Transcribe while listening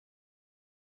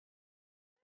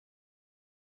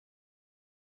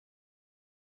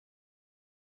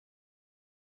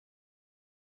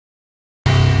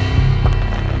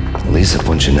Lisa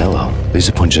Punchinello.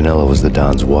 Lisa Punchinello was the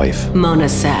Don's wife. Mona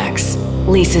Sachs.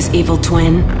 Lisa's evil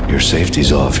twin. Your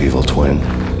safety's off, evil twin.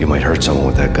 You might hurt someone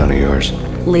with that gun of yours.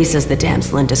 Lisa's the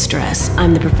damsel in distress.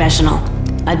 I'm the professional.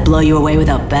 I'd blow you away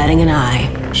without batting an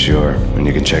eye. Sure, and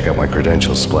you can check out my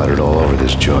credentials splattered all over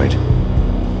this joint.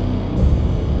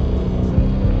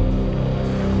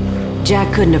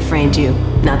 Jack couldn't have framed you.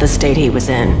 Not the state he was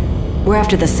in. We're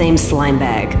after the same slime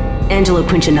bag. Angelo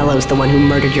Punchinello's the one who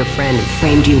murdered your friend and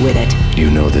framed you with it. You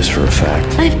know this for a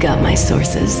fact. I've got my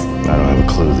sources. I don't have a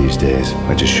clue these days.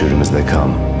 I just shoot them as they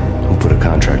come. Who put a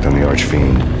contract on the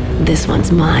archfiend? This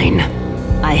one's mine.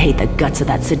 I hate the guts of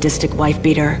that sadistic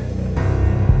wife-beater.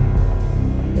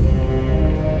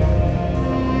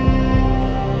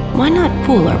 Why not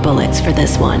pool our bullets for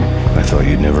this one? I thought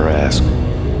you'd never ask.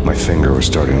 My finger was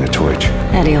starting to twitch.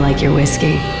 How do you like your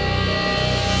whiskey?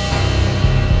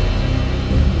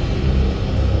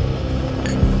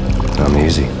 I'm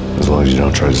easy, as long as you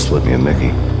don't try to slip me a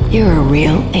Mickey. You're a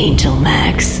real angel,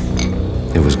 Max.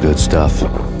 It was good stuff.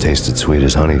 Tasted sweet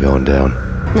as honey going down.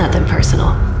 Nothing personal.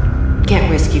 Can't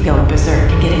risk you going berserk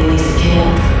and getting Lisa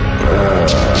killed.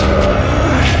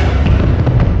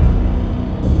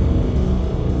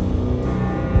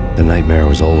 The nightmare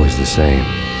was always the same.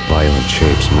 Violent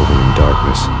shapes moving in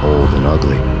darkness, old and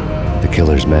ugly. The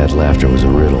killer's mad laughter was a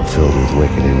riddle filled with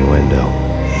wicked innuendo.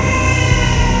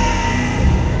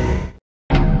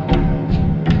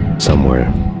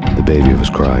 Somewhere, the baby was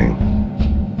crying.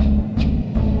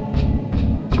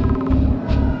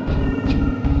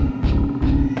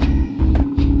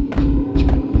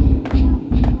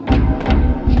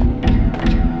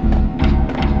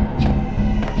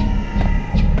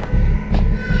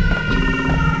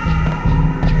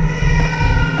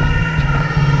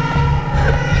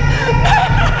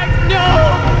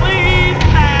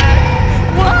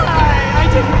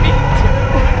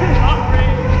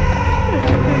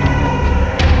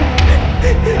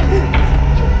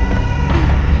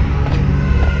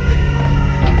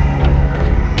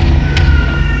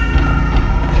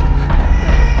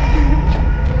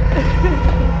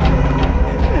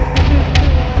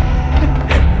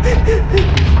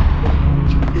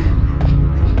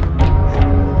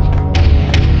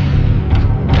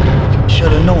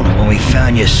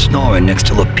 You snoring next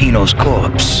to Lupino's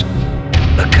corpse.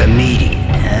 A comedian,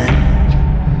 huh?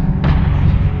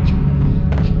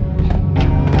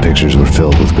 The pictures were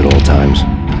filled with good old times.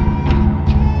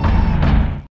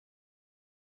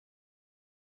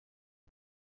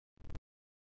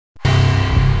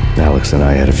 Alex and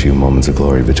I had a few moments of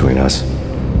glory between us.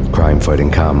 Crime-fighting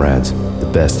comrades, the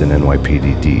best in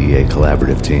NYPD DEA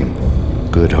collaborative team.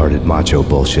 Good-hearted macho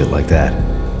bullshit like that.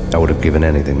 I would have given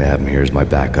anything to have him here as my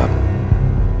backup.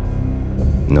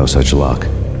 No such luck.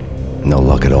 No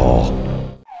luck at all.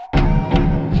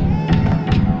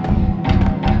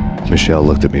 Michelle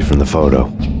looked at me from the photo.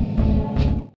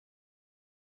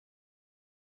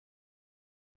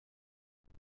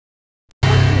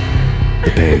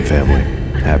 The Payne family.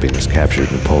 Happiness captured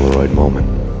in a Polaroid moment.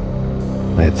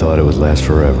 I had thought it would last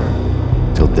forever,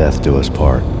 till death do us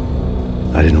part.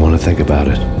 I didn't want to think about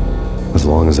it. As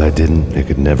long as I didn't, it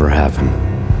could never happen.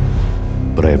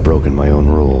 But I had broken my own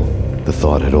rule. The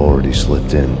thought had already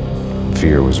slipped in.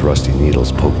 Fear was rusty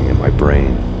needles poking at my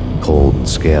brain. Cold and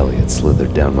scaly, it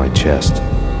slithered down my chest.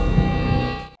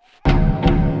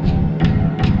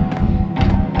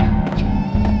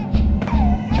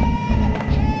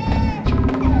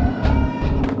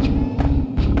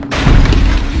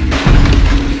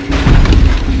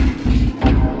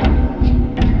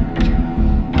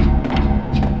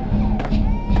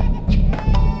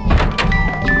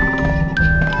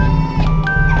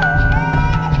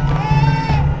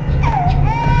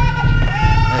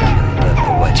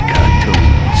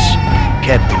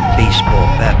 Baseball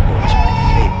bat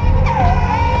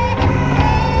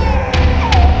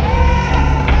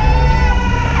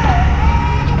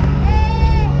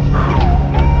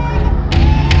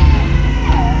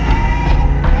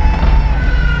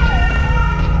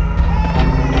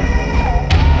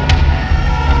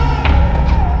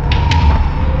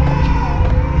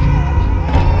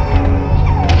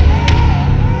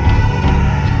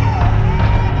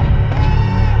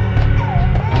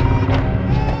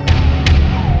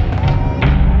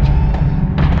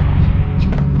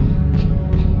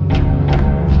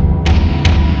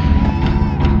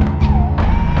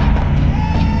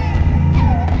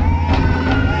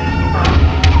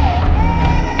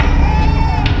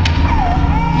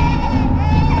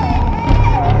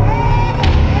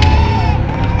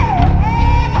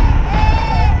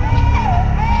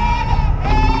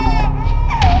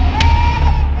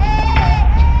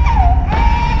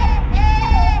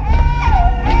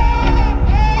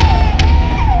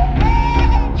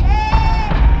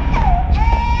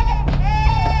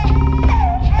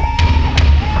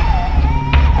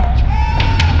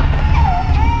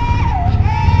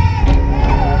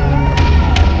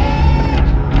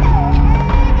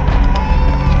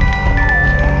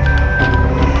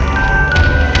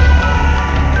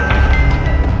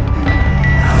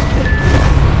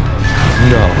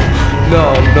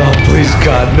Please,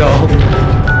 God, no.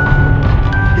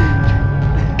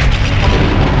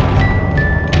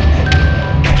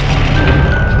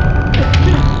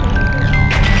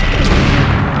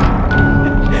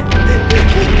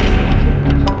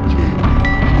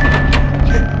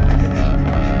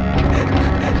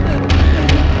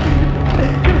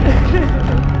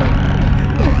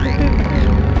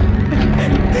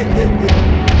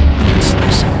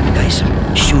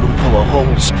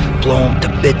 Blow them to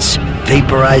bits,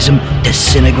 vaporize them,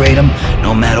 disintegrate them.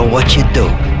 No matter what you do,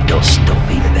 they'll still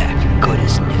be back, good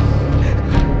as new.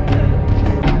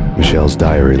 Michelle's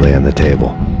diary lay on the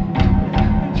table.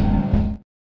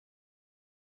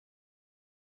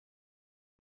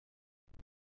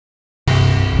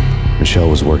 Michelle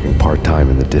was working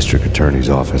part-time in the district attorney's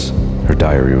office. Her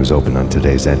diary was open on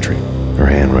today's entry, her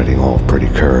handwriting all pretty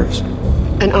curves.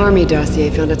 An army dossier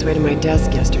found its way to my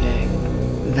desk yesterday.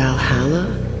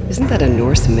 Valhalla? Isn't that a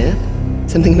Norse myth?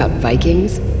 Something about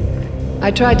Vikings?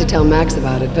 I tried to tell Max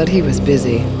about it, but he was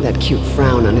busy, that cute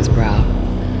frown on his brow.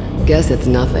 Guess it's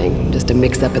nothing, just a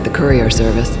mix-up at the courier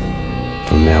service.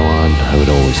 From now on, I would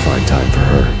always find time for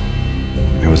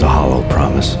her. It was a hollow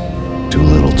promise. Too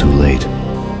little, too late.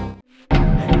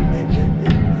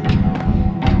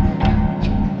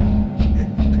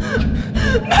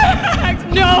 Max,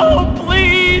 no,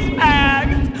 please,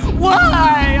 Max!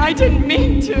 Why? I didn't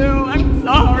mean to. I'm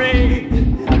sorry.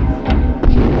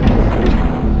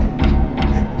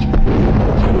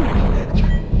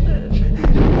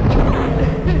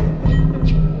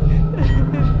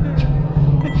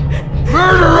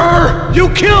 Murderer! You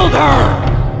killed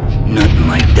her! Nothing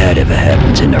like that ever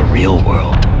happens in the real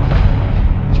world.